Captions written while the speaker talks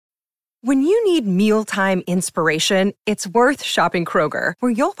When you need mealtime inspiration, it's worth shopping Kroger,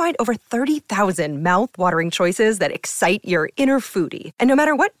 where you'll find over 30,000 mouth-watering choices that excite your inner foodie. And no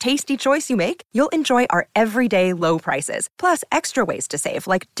matter what tasty choice you make, you'll enjoy our everyday low prices, plus extra ways to save,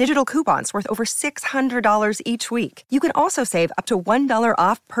 like digital coupons worth over $600 each week. You can also save up to $1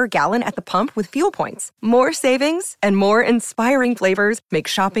 off per gallon at the pump with fuel points. More savings and more inspiring flavors make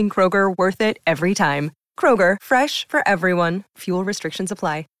shopping Kroger worth it every time. Kroger, fresh for everyone. Fuel restrictions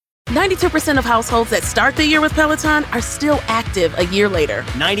apply. 92% of households that start the year with Peloton are still active a year later.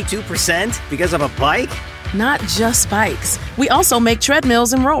 92% because of a bike? Not just bikes. We also make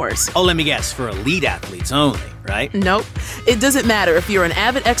treadmills and rowers. Oh, let me guess, for elite athletes only, right? Nope. It doesn't matter if you're an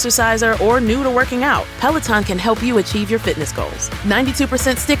avid exerciser or new to working out. Peloton can help you achieve your fitness goals.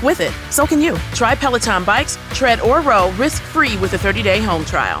 92% stick with it. So can you. Try Peloton bikes, tread, or row risk-free with a 30-day home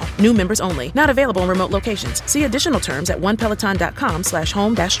trial. New members only. Not available in remote locations. See additional terms at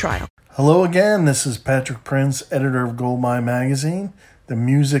onepeloton.com/home-trial. Hello again. This is Patrick Prince, editor of Goldmine Magazine, the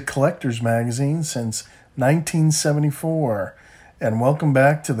music collector's magazine since 1974. And welcome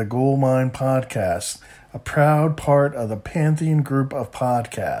back to the Goldmine Podcast, a proud part of the Pantheon group of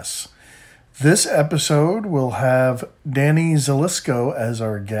podcasts. This episode will have Danny Zelisko as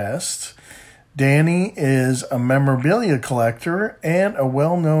our guest. Danny is a memorabilia collector and a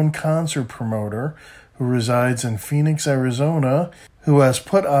well-known concert promoter who resides in Phoenix, Arizona, who has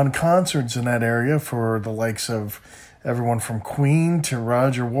put on concerts in that area for the likes of everyone from Queen to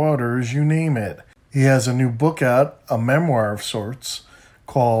Roger Waters, you name it. He has a new book out, a memoir of sorts,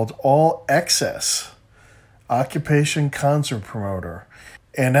 called All Excess, Occupation Concert Promoter.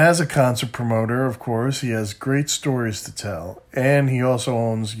 And as a concert promoter, of course, he has great stories to tell. And he also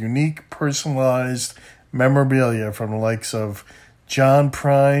owns unique, personalized memorabilia from the likes of John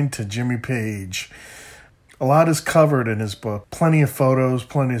Prine to Jimmy Page. A lot is covered in his book. Plenty of photos,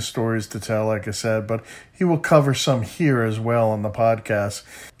 plenty of stories to tell, like I said, but he will cover some here as well on the podcast.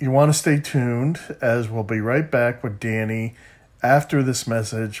 You want to stay tuned, as we'll be right back with Danny after this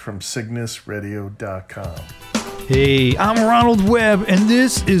message from CygnusRadio.com. Hey, I'm Ronald Webb, and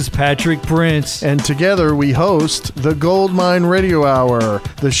this is Patrick Prince. And together we host the Goldmine Radio Hour,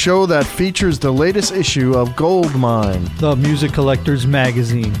 the show that features the latest issue of Goldmine, the music collector's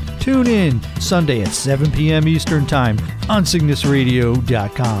magazine. Tune in Sunday at 7 p.m. Eastern Time on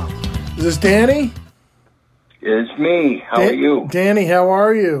CygnusRadio.com. Is this Danny? It's me. How are you? Danny, how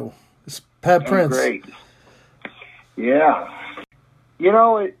are you? It's Pat Prince. Great. Yeah. You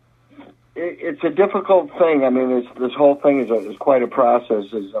know, it's a difficult thing. I mean, this whole thing is quite a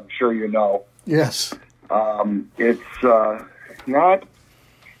process, as I'm sure you know. Yes. It's not,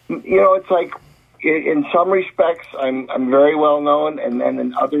 it's like in some respects I'm very well known, and then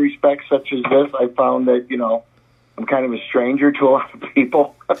in other respects, such as this, I found that, I'm kind of a stranger to a lot of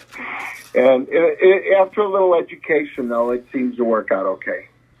people. And after a little education, though, it seems to work out okay.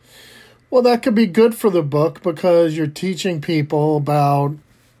 Well, that could be good for the book because you're teaching people about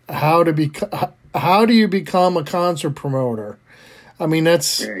how do you become a concert promoter? I mean,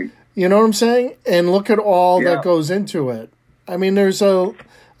 that's, you know what I'm saying? And look at all that goes into it. I mean, there's a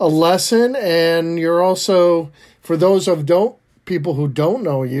lesson, and you're also, for those of people who don't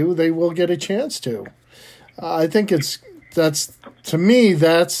know you, they will get a chance to. I think that's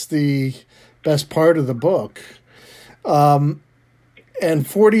the best part of the book. And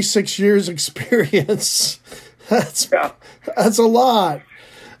 46 years experience, that's a lot.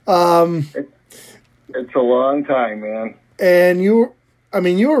 It's a long time, man. And you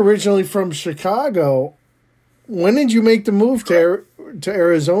were originally from Chicago. When did you make the move to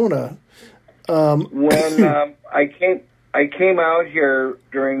Arizona? When I came out here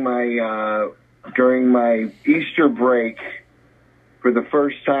during my Easter break for the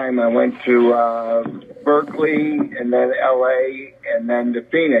first time. I went to Berkeley and then L.A. and then to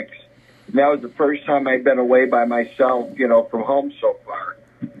Phoenix. And that was the first time I'd been away by myself, from home so far.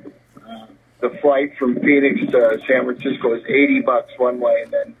 The flight from Phoenix to San Francisco was $80 one way,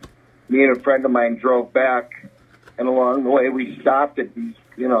 and then me and a friend of mine drove back. And along the way, we stopped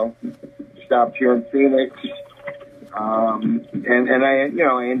stopped here in Phoenix. And I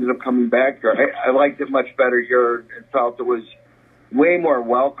ended up coming back here. I liked it much better here and felt it was way more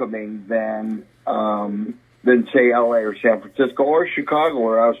welcoming than say LA or San Francisco or Chicago,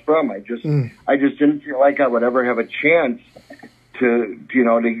 where I was from. I just didn't feel like I would ever have a chance to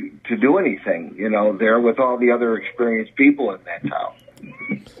do anything, there with all the other experienced people in that town.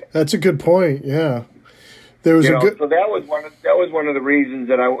 That's a good point. Yeah. There was so that was one of the reasons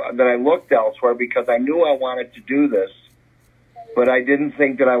that I looked elsewhere, because I knew I wanted to do this, but I didn't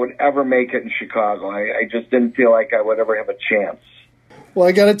think that I would ever make it in Chicago. I just didn't feel like I would ever have a chance. Well,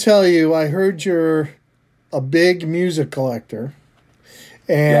 I got to tell you, I heard you're a big music collector,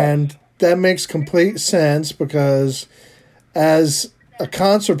 and that makes complete sense because as a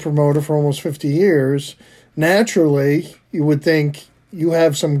concert promoter for almost 50 years, naturally, you would think you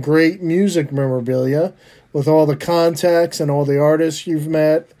have some great music memorabilia with all the contacts and all the artists you've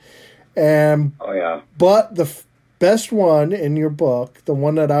met. Oh, yeah. But the best one in your book, the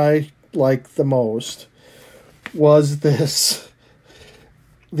one that I liked the most, was these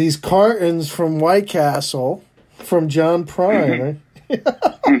cartons from White Castle from John Prine.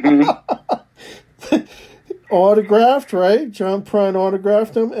 Autographed, right? John Prine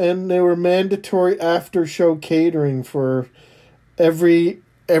autographed them, and they were mandatory after-show catering for every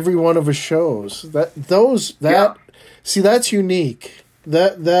one of his shows. See, that's unique.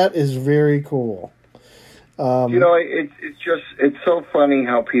 That is very cool. It's so funny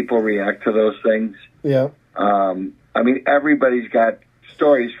how people react to those things. Yeah. I mean, everybody's got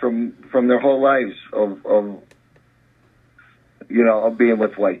stories from their whole lives of being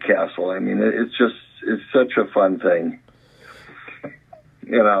with White Castle. I mean, it's such a fun thing.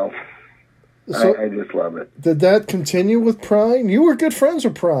 So, I just love it. Did that continue with Prine? You were good friends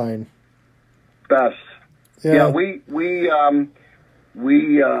with Prine. Best. Yeah, we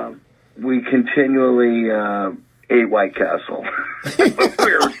continually ate White Castle.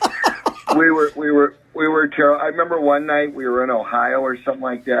 we were terrible. I remember one night we were in Ohio or something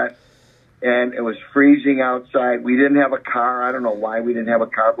like that, and it was freezing outside. We didn't have a car. I don't know why we didn't have a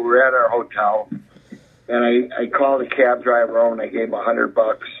car, but we were at our hotel. And I called a cab driver over and I gave him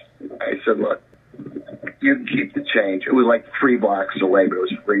 $100. I said, "Look, you can keep the change." It was like 3 blocks away, but it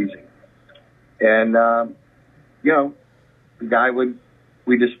was freezing. And the guy we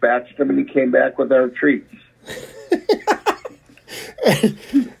dispatched him, and he came back with our treats.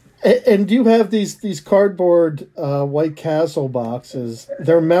 And you have these cardboard White Castle boxes.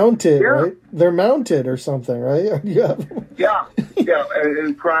 They're mounted, right? They're mounted or something, right? Yeah.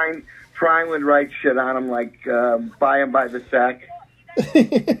 And Prine would write shit on them like "buy them by the sack."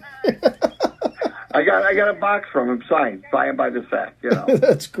 I got a box from him signed, "buy them by the sack."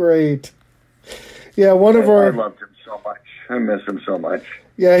 That's great. Yeah, I loved him so much. I miss him so much.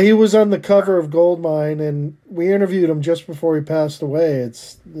 Yeah, he was on the cover of Goldmine, and we interviewed him just before he passed away.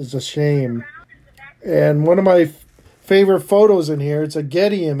 It's a shame. And one of my favorite photos in here, it's a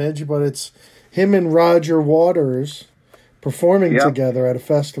Getty image, but it's him and Roger Waters performing together at a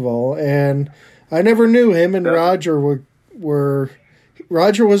festival. And I never knew him and Roger were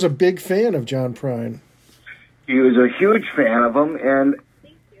Roger was a big fan of John Prine. He was a huge fan of him,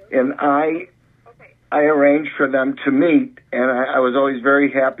 and I arranged for them to meet, and I was always very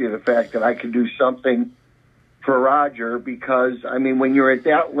happy of the fact that I could do something for Roger because, I mean, when you're at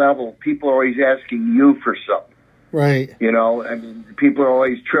that level, people are always asking you for something. Right. I mean, people are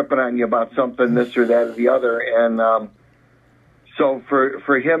always tripping on you about something, this or that or the other, and so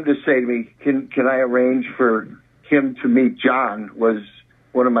for him to say to me, can I arrange for him to meet John was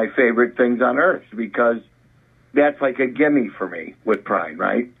one of my favorite things on earth because that's like a gimme for me with Prine,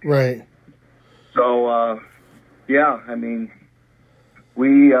 right? Right. So, I mean,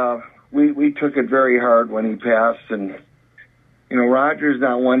 we took it very hard when he passed, and Roger's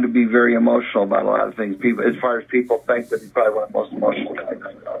not one to be very emotional about a lot of things. People, as far as people think that he's probably one of the most emotional guys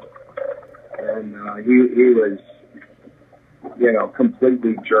I know, and he was,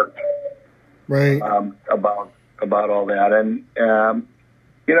 completely jerked, right, about all that, and and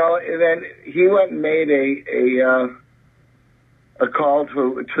then he went and made a call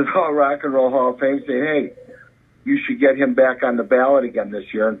to the Rock and Roll Hall of Fame saying, "Hey, you should get him back on the ballot again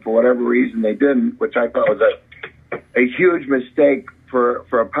this year." And for whatever reason, they didn't, which I thought was a huge mistake for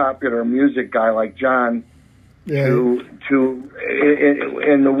a popular music guy like John. Yeah. To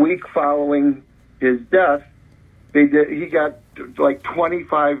in the week following his death, he got like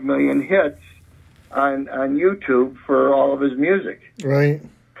 25 million hits on YouTube for all of his music. Right.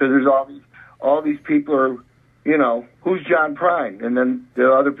 Because there's all these people are. Who's John Prine? And then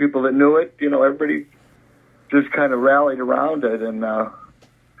the other people that knew it, everybody just kind of rallied around it. And, I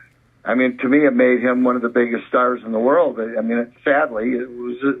mean, to me, it made him one of the biggest stars in the world. I mean, sadly, it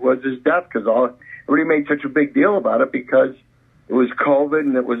was his death because everybody made such a big deal about it because it was COVID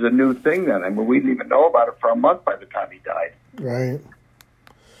and it was a new thing then. I mean, we didn't even know about it for a month by the time he died. Right.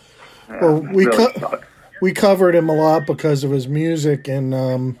 Yeah, well, we covered him a lot because of his music and,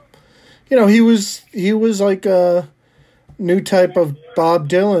 he was like a new type of Bob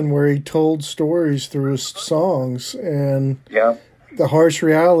Dylan where he told stories through his songs and the harsh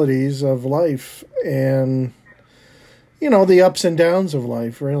realities of life and, the ups and downs of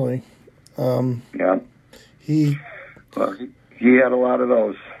life, really. He he had a lot of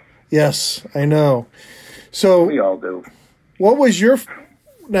those. Yes, I know. So We all do. what is your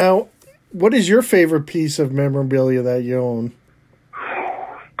favorite piece of memorabilia that you own?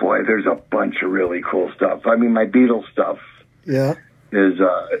 Boy, there's a bunch of really cool stuff. I mean, my Beatles stuff Yeah. is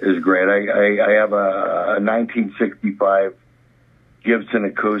great. I have a 1965 Gibson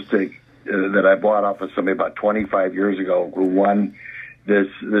acoustic that I bought off of somebody about 25 years ago who won this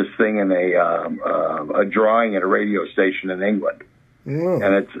thing in a drawing at a radio station in England,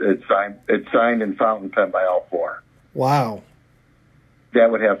 and it's signed in fountain pen by all four. Wow.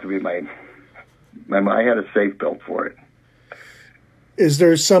 That would have to be my. I had a safe built for it. Is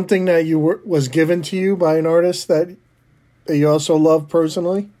there something that was given to you by an artist that you also love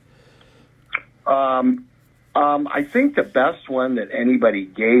personally? I think the best one that anybody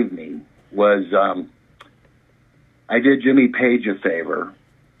gave me was I did Jimmy Page a favor,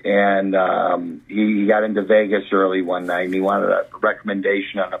 and he got into Vegas early one night, and he wanted a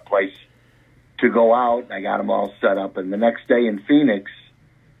recommendation on a place to go out, and I got him all set up. And the next day in Phoenix,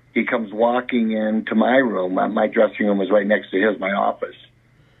 he comes walking into my room. My dressing room was right next to his, my office.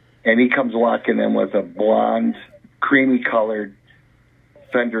 And he comes walking in with a blonde, creamy-colored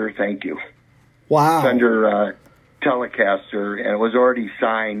Fender, thank you. Wow. Fender Telecaster, and it was already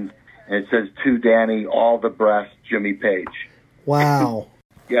signed, and it says, "To Danny, all the best, Jimmy Page." Wow.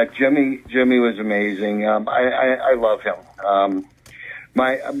 Yeah, Jimmy was amazing. I love him.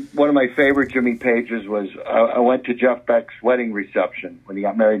 One of my favorite Jimmy Pages was I went to Jeff Beck's wedding reception when he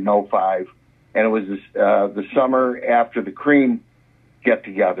got married in 2005, and it was the summer after the Cream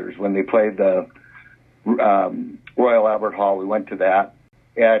get-togethers when they played the Royal Albert Hall. We went to that.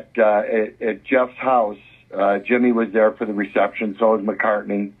 At Jeff's house, Jimmy was there for the reception, so was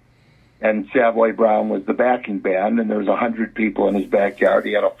McCartney, and Savoy Brown was the backing band, and there was 100 people in his backyard.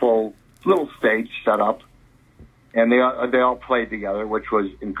 He had a full little stage set up, and they all played together, which was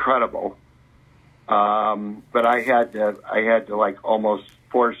incredible. But I had to like almost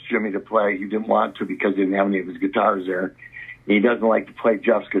force Jimmy to play. He didn't want to because he didn't have any of his guitars there. He doesn't like to play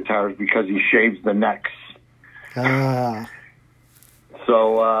Jeff's guitars because he shaves the necks. Ah.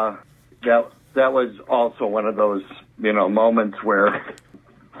 So that was also one of those moments where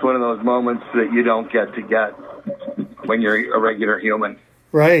it's one of those moments that you don't get when you're a regular human.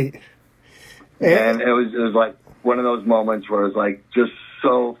 Right. And it was like one of those moments where it was like just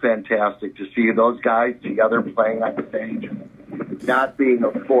so fantastic to see those guys together playing on stage, not being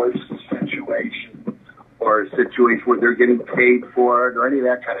a forced situation or a situation where they're getting paid for it or any of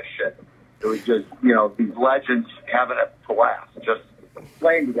that kind of shit. It was just, these legends having a blast, just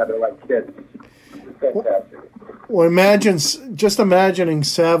playing together like kids. Fantastic. Well, just imagining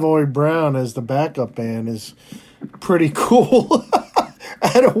Savoy Brown as the backup band is pretty cool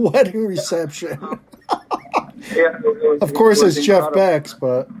at a wedding reception. Yeah, of course, it's Jeff Beck's,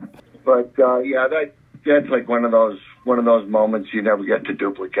 but yeah, that's like one of those moments you never get to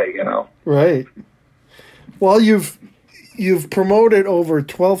duplicate, Right. Well, you've promoted over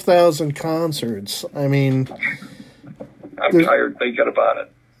 12,000 concerts. I mean, I'm tired thinking about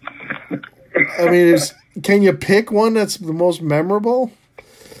it. I mean, can you pick one that's the most memorable?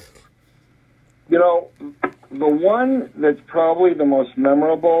 The one that's probably the most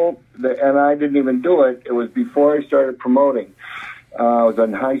memorable, and I didn't even do it, it was before I started promoting. I was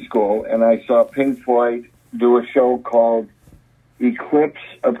in high school, and I saw Pink Floyd do a show called Eclipse,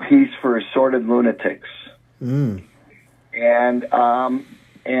 a Piece for Assorted Lunatics. Mm. And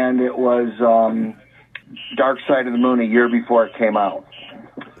it was Dark Side of the Moon a year before it came out.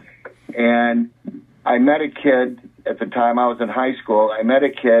 And I met a kid at the time. I was in high school. I met a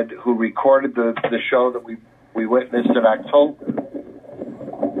kid who recorded the show that we witnessed in October,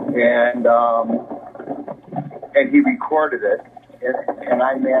 and he recorded it, and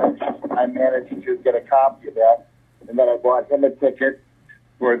I managed to get a copy of that, and then I bought him a ticket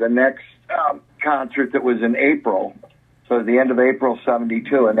for the next concert that was in April. So it was the end of April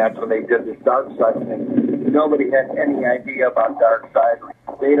 '72, and that's when they did this Dark Side thing. Nobody had any idea about Dark Side.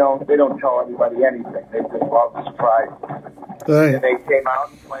 They don't tell anybody anything. They just love the surprise. Right. And they came out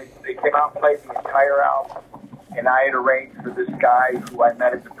and played the entire album. And I had arranged for this guy who I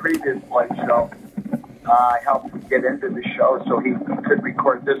met at the previous Floyd show. I helped him get into the show so he could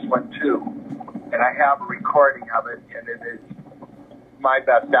record this one too. And I have a recording of it, and it is my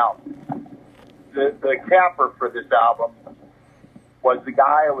best album. The capper for this album was the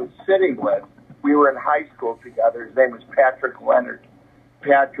guy I was sitting with. We were in high school together. His name was Patrick Leonard.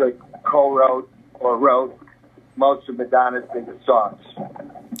 Patrick co-wrote or wrote most of Madonna's biggest songs.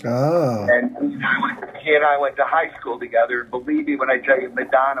 Oh. And he and I went to high school together. Believe me when I tell you,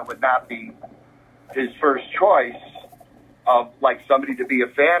 Madonna would not be his first choice like somebody to be a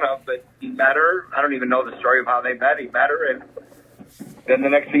fan of, but he met her. I don't even know the story of how they met. He met her, and then the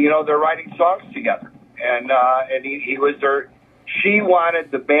next thing you know, they're writing songs together. And he was her. She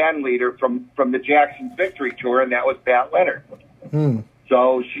wanted the band leader from the Jackson's Victory Tour, and that was Pat Leonard.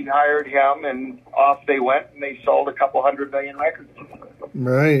 So she hired him, and off they went, and they sold a couple 100 million records.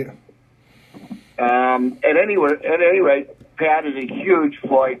 Right. At any rate, Pat is a huge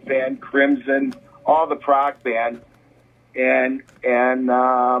Floyd fan, Crimson, all the prog bands, and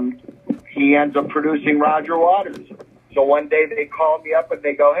he ends up producing Roger Waters. So one day they called me up and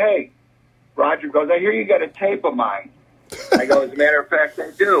they go, "Hey," Roger goes, "I hear you got a tape of mine." I go, "As a matter of fact,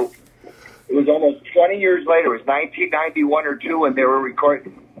 I do." It was almost 20 years later. It was 1991 or 2 when they were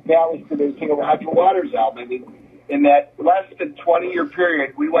recording. Pat was producing a Roger Waters album. I mean, in that less than 20-year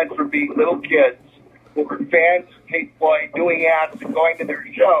period, we went from being little kids who were fans of Pink Floyd, doing ads and going to their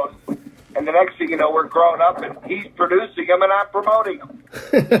shows, and the next thing you know, we're growing up and he's producing them and I'm promoting them.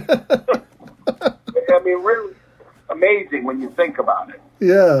 I mean, really amazing when you think about it.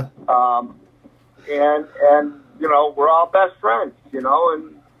 Yeah. And you know, we're all best friends, you know,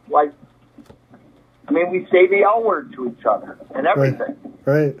 and like, I mean, we say the L word to each other and everything.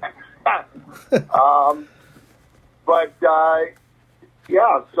 Right. But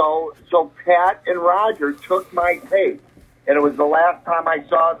yeah, so Pat and Roger took my tape, and it was the last time I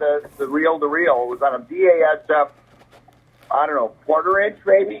saw the reel to reel. It was on a BASF, I don't know, 1/4 inch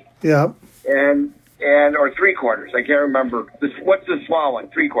maybe. Yeah. And or 3/4. I can't remember. What's the small one?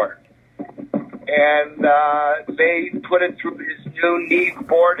 3/4. And they put it through this new Neve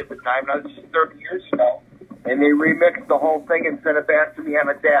board at the time. Now, this is 30 years ago. And they remixed the whole thing and sent it back to me on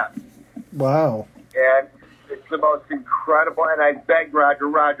a DAT. Wow. And it's the most incredible. And I begged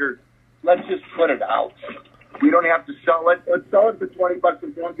Roger, let's just put it out. We don't have to sell it. Let's sell it for $20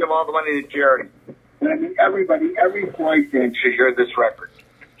 and don't give all the money to charity. And I mean, every Floyd fan should hear this record.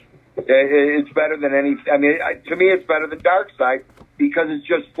 It's better than any. I mean, to me, it's better than Dark Side because it's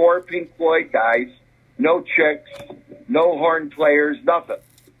just 4 Pink Floyd guys, no chicks, no horn players, nothing,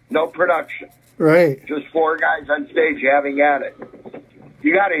 no production. Right. Just 4 guys on stage having at it.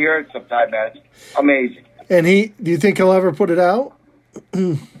 You got to hear it sometime, man. It's amazing. And do you think he'll ever put it out?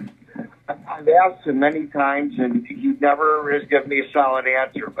 I've asked him many times, and he never has given me a solid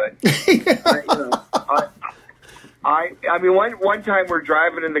answer. But I mean, one time we're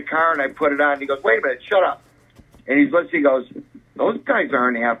driving in the car, and I put it on, and he goes, "Wait a minute, shut up." And he's listening. He goes, "Those guys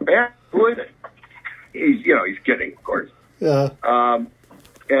aren't half bad. Who is it?" He's kidding, of course. Yeah.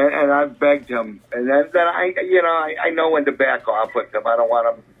 And I've begged him, and then I know when to back off with him. I don't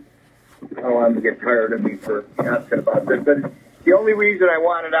want him to get tired of me for asking about this. But the only reason I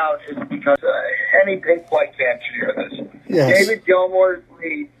want it out is because any Pink Floyd fan should hear this. Yes. David Gilmour's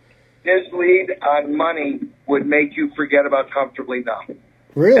lead, his lead on Money would make you forget about Comfortably Numb.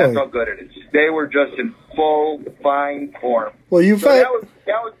 Really? That's how good it is. They were just in full, fine form. Well, that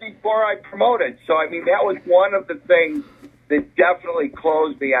was before I promoted. So, I mean, that was one of the things that definitely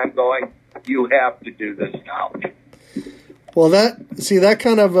closed me on going, you have to do this now. Well, that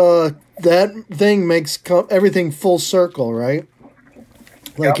kind of that thing makes everything full circle, right?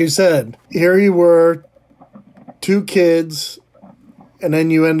 Like you said, here you were, 2 kids, and then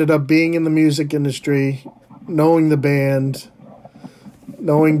you ended up being in the music industry, knowing the band,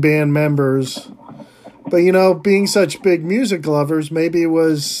 knowing band members. But, being such big music lovers, maybe it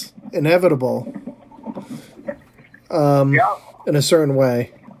was inevitable in a certain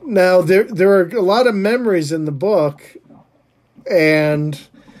way. Now, there are a lot of memories in the book, and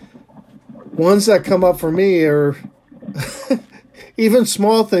ones that come up for me are even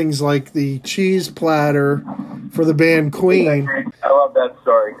small things like the cheese platter for the band Queen. I love that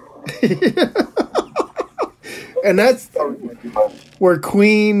story. And that's where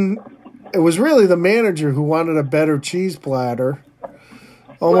Queen, it was really the manager who wanted a better cheese platter.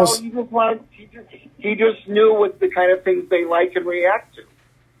 Almost. Well, he just knew what the kind of things they like and react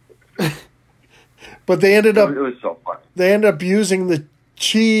to. But they ended up. It was so fun. They ended up using the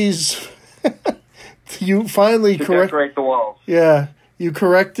cheese. You finally decorate the walls. Yeah, you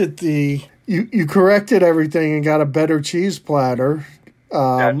corrected you corrected everything and got a better cheese platter.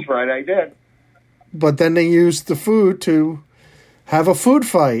 That's right, I did. But then they used the food to have a food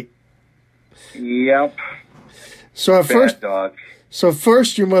fight. Yep. So at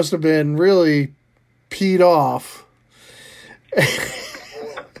first you must have been really peed off.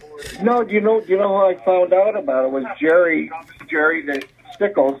 No, do you know how I found out about it was Jerry the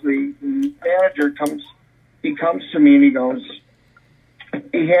Stickles, the manager comes to me and he goes,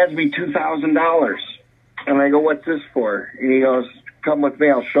 he hands me $2,000. And I go, "What's this for?" And he goes, "Come with me,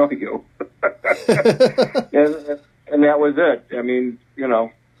 I'll show you." and that was it. I mean, you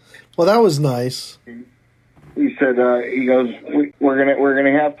know. Well, that was nice. He said, he goes, we're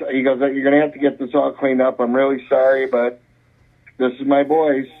gonna have to. He goes, you're gonna have to get this all cleaned up. I'm really sorry, but this is my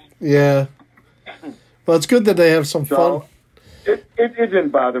boys. Yeah. Well, it's good that they have some fun. It didn't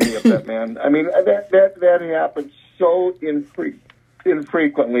bother me a bit, man. I mean, that happened so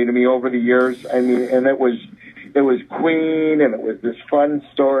infrequently to me over the years. I mean, and it was Queen, and it was this fun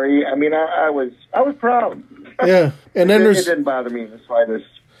story. I mean, I was proud. Yeah, and then it didn't bother me in the slightest.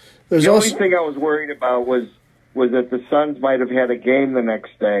 The only thing I was worried about was that the Suns might have had a game the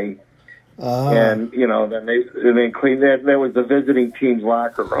next day, and you know, then they cleaned that. That was the visiting team's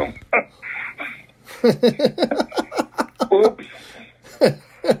locker room. Oops.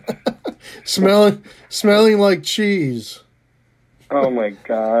 Smelling like cheese. Oh my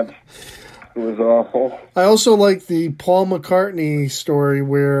God. It was awful. I also like the Paul McCartney story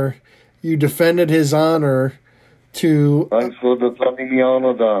where you defended his honor to... Thanks for defending the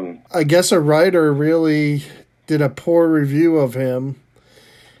honor, Don. I guess a writer really did a poor review of him.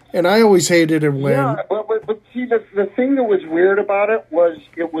 And I always hated it when... Yeah, but see, the thing that was weird about it was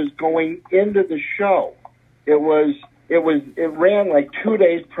going into the show. It ran like 2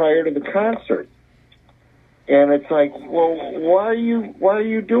 days prior to the concert. And it's like, well, why are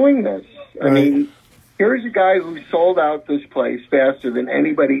you doing this? I mean, here's a guy who sold out this place faster than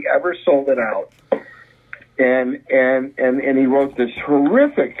anybody ever sold it out. And he wrote this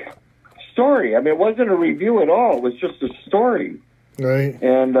horrific story. I mean, it wasn't a review at all. It was just a story. Right.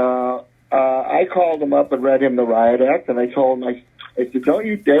 And I called him up and read him the riot act, and I told him, I said, don't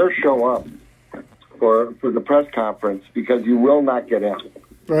you dare show up for the press conference because you will not get in.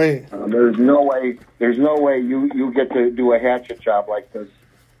 Right. There's no way you get to do a hatchet job like this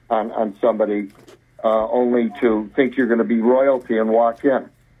on somebody only to think you're going to be royalty and walk in.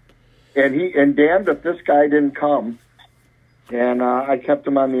 And damned if this guy didn't come. And I kept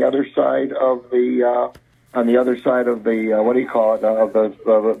him on the other side of the what do you call it, of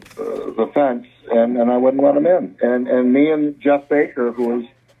the fence, and I wouldn't let him in. And me and Jeff Baker, who was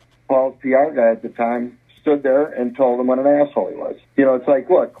Paul's PR guy at the time, stood there and told him what an asshole he was. You know, it's like,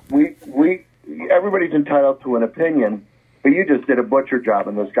 look, everybody's entitled to an opinion, but you just did a butcher job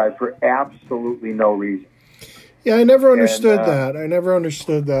on this guy for absolutely no reason. Yeah, I never understood that. I never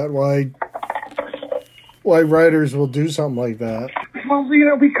understood that, why writers will do something like that. Well, you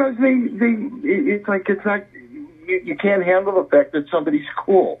know, because it's not, you can't handle the fact that somebody's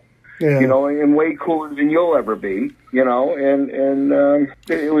cool. Yeah. You know, and way cooler than you'll ever be, you know, and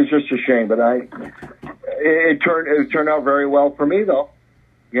it was just a shame, but it turned out very well for me, though,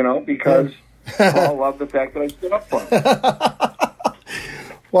 you know, because Paul loved the fact that I stood up for him.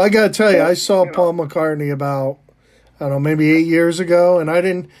 Well, I got to tell you, I saw Paul McCartney about, I don't know, maybe 8 years ago, and I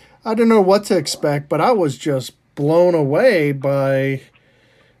didn't know what to expect, but I was just blown away by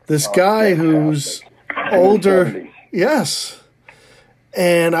this guy who's older. Yes.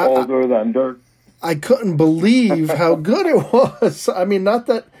 And older than dirt. I couldn't believe how good it was. I mean, not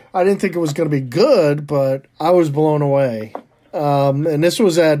that I didn't think it was going to be good, but I was blown away. And this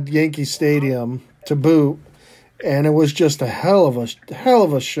was at Yankee Stadium to boot, and it was just a hell of a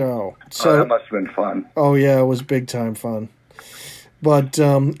show. So that must have been fun. Oh yeah, it was big time fun. But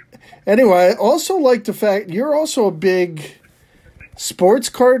anyway, I also like the fact you're also a big sports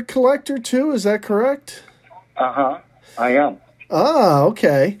card collector too. Is that correct? I am. Ah,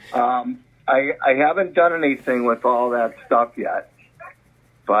 okay. I haven't done anything with all that stuff yet,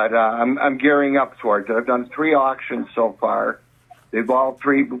 but I'm gearing up towards it. I've done 3 auctions so far. They've all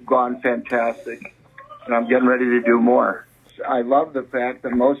 3 gone fantastic, and I'm getting ready to do more. I love the fact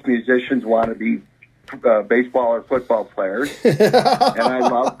that most musicians want to be baseball or football players, and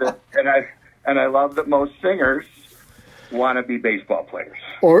I love that most singers want to be baseball players,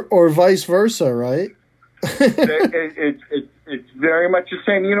 or vice versa, right? It's very much the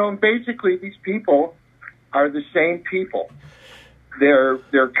same. You know, and basically these people are the same people. They're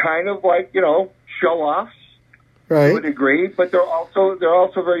kind of like, you know, show-offs, right, to a degree, but they're also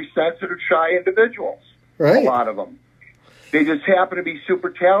very sensitive, shy individuals. Right. A lot of them. They just happen to be super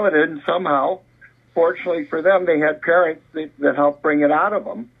talented, and somehow, fortunately for them, they had parents that helped bring it out of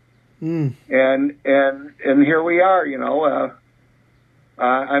them. And here we are, you know.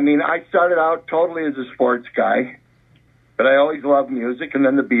 I mean, I started out totally as a sports guy, but I always loved music, and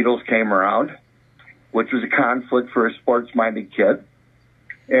then the Beatles came around, which was a conflict for a sports-minded kid.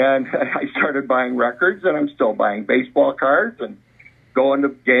 And I started buying records, and I'm still buying baseball cards and going to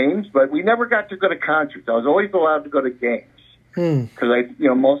games, but we never got to go to concerts. I was always allowed to go to games because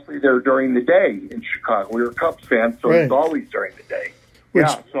mostly they're during the day in Chicago. We were Cubs fans, so right. It was always during the day.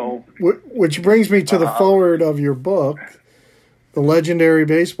 Which brings me to the forward of your book, the legendary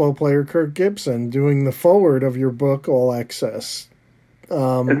baseball player Kirk Gibson doing the forward of your book, All Access.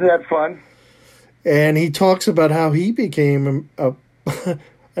 Isn't that fun? And he talks about how he became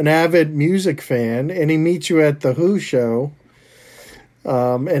an avid music fan, and he meets you at the Who show,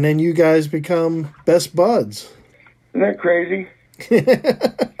 and then you guys become best buds. Isn't that crazy?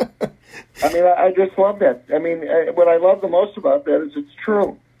 I mean, I just love that. I mean, what I love the most about that is it's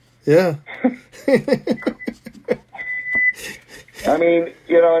true. Yeah. I mean,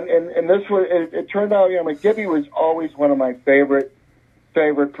 and this was, it turned out, McGibby was always one of my favorite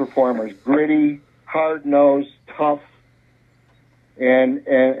performers. Gritty, hard-nosed, tough, and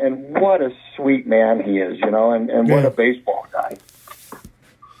what a sweet man he is, and what a baseball guy.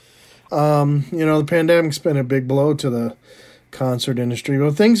 The pandemic's been a big blow to the concert industry.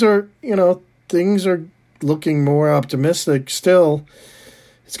 Well, things are looking more optimistic still.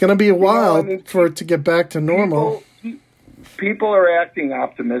 It's going to be a while for it to get back to normal. People are acting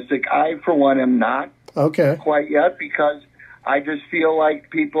optimistic. I, for one, am not quite yet, because I just feel like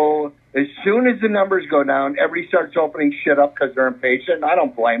people, as soon as the numbers go down, everybody starts opening shit up because they're impatient. I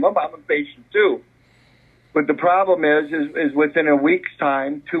don't blame them. I'm impatient too. But the problem is within a week's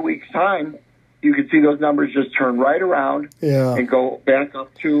time, 2 weeks' time, you can see those numbers just turn right around and go back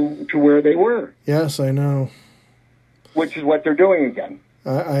up to where they were. Yes, I know. Which is what they're doing again.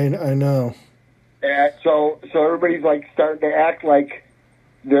 I know. And so everybody's like starting to act like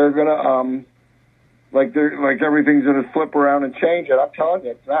they're gonna like everything's gonna flip around and change it. I'm telling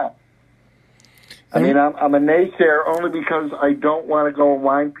you, it's not. I mean, I'm a naysayer only because I don't want to go and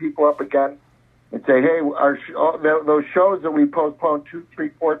wind people up again and say, hey, those shows that we postponed 2, 3,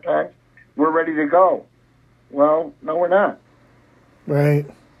 4 times, we're ready to go. Well, no, we're not. Right.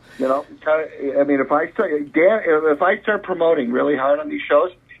 I mean, if I start promoting really hard on these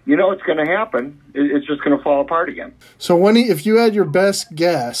shows, what's going to happen. It's just going to fall apart again. So if you had your best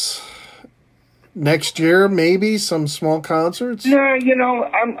guess, next year maybe some small concerts? No,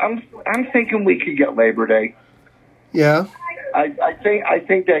 I'm thinking we could get Labor Day. Yeah. I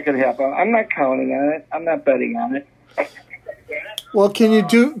think that could happen. I'm not counting on it. I'm not betting on it. Well, can you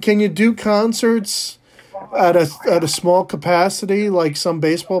do concerts at a small capacity like some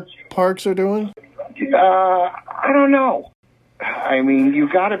baseball parks are doing? I don't know. I mean, you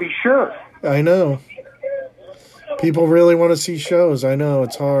got to be sure. I know. People really want to see shows. I know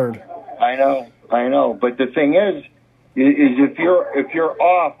it's hard. I know. But the thing is if you're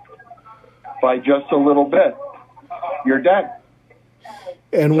off by just a little bit, you're dead.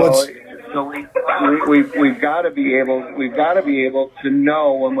 And we've got to be able to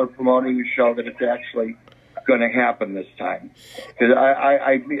know when we're promoting a show that it's actually going to happen this time. Because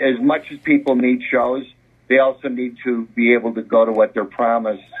I as much as people need shows, they also need to be able to go to what they're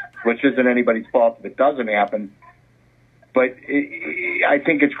promised, which isn't anybody's fault if it doesn't happen. But I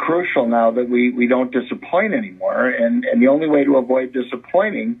think it's crucial now that we don't disappoint anymore. And the only way to avoid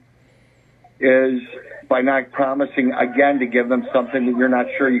disappointing is by not promising again to give them something that you're not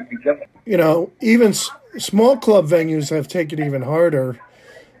sure you can give them. Even small club venues have taken it even harder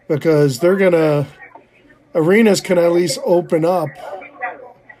because arenas can at least open up.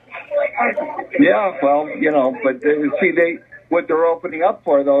 Yeah, well, but what they're opening up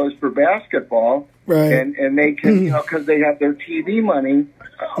for, though, is for basketball. Right. And they can, because they have their TV money,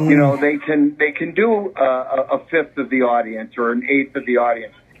 they can do a fifth of the audience or an eighth of the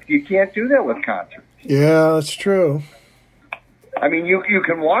audience. You can't do that with concerts. Yeah, that's true. I mean, you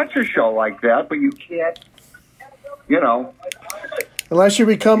can watch a show like that, but you can't, unless you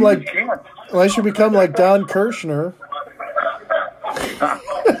become like Don Kirshner.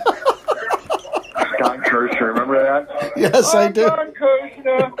 Don Kirshner, remember that? Yes, I do. Don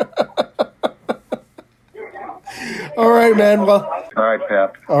Kirshner. All right, man. Well. All right,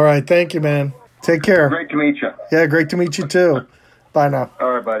 Pat. All right, thank you, man. Take care. Great to meet you. Yeah, great to meet you too. Bye now.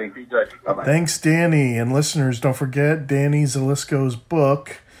 All right, buddy. Be good. Bye-bye. Thanks, Danny. And listeners, don't forget, Danny Zelisko's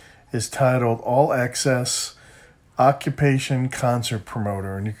book is titled All Access Occupation Concert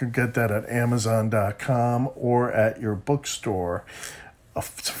Promoter. And you can get that at Amazon.com or at your bookstore. A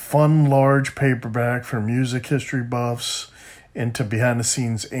fun, large paperback for music history buffs into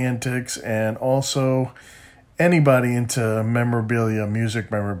behind-the-scenes antics, and also anybody into memorabilia,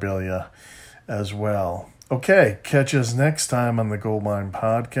 music memorabilia as well. Okay, catch us next time on the Goldmine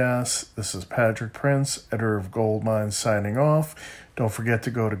Podcast. This is Patrick Prince, editor of Goldmine, signing off. Don't forget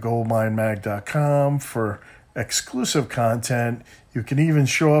to go to goldminemag.com for exclusive content. You can even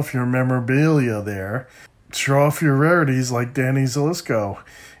show off your memorabilia there. Show off your rarities like Danny Zelisko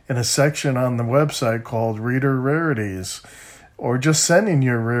in a section on the website called Reader Rarities. or just send in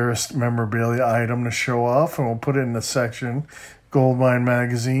your rarest memorabilia item to show off, and we'll put it in the section Goldmine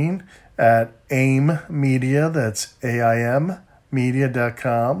Magazine at AIM Media, that's AIM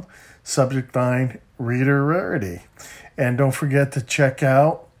media.com, subject line Reader Rarity. And don't forget to check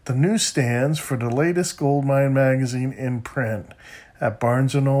out the newsstands for the latest Goldmine Magazine in print at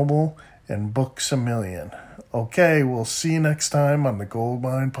Barnes & Noble and Books A Million. Okay, we'll see you next time on the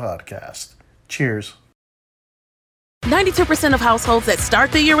Goldmine Podcast. Cheers. 92% of households that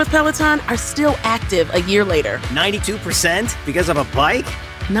start the year with Peloton are still active a year later. 92% because of a bike?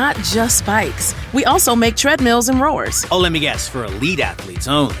 Not just bikes. We also make treadmills and rowers. Oh, let me guess, for elite athletes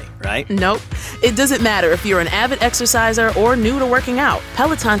only, right? Nope. It doesn't matter if you're an avid exerciser or new to working out.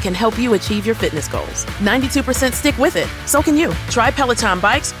 Peloton can help you achieve your fitness goals. 92% stick with it. So can you. Try Peloton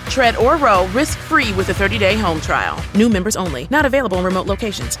bikes, tread, or row risk-free with a 30-day home trial. New members only. Not available in remote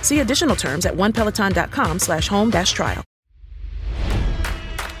locations. See additional terms at onepeloton.com/home-trial.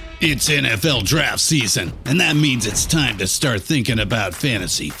 It's NFL draft season, and that means it's time to start thinking about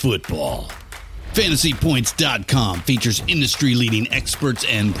fantasy football. FantasyPoints.com features industry-leading experts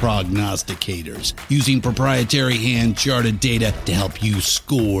and prognosticators using proprietary hand-charted data to help you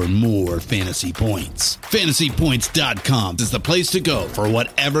score more fantasy points. FantasyPoints.com is the place to go for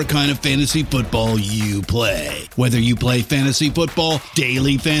whatever kind of fantasy football you play. Whether you play fantasy football,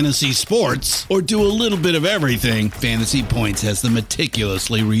 daily fantasy sports, or do a little bit of everything, Fantasy Points has the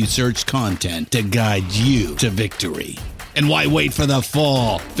meticulously researched content to guide you to victory. And why wait for the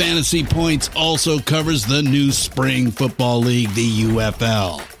fall? Fantasy Points also covers the new spring football league, the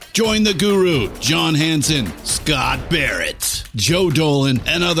UFL. Join the guru, John Hansen, Scott Barrett, Joe Dolan,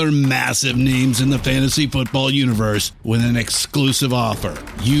 and other massive names in the fantasy football universe with an exclusive offer.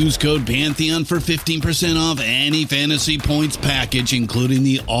 Use code Pantheon for 15% off any Fantasy Points package, including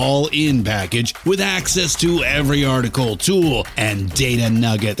the all-in package, with access to every article, tool, and data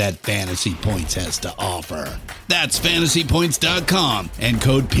nugget that Fantasy Points has to offer. That's FantasyPoints.com and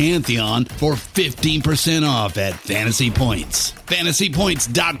code Pantheon for 15% off at Fantasy Points.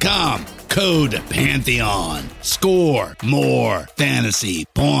 FantasyPoints.com, code Pantheon. Score more fantasy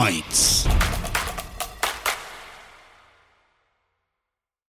points.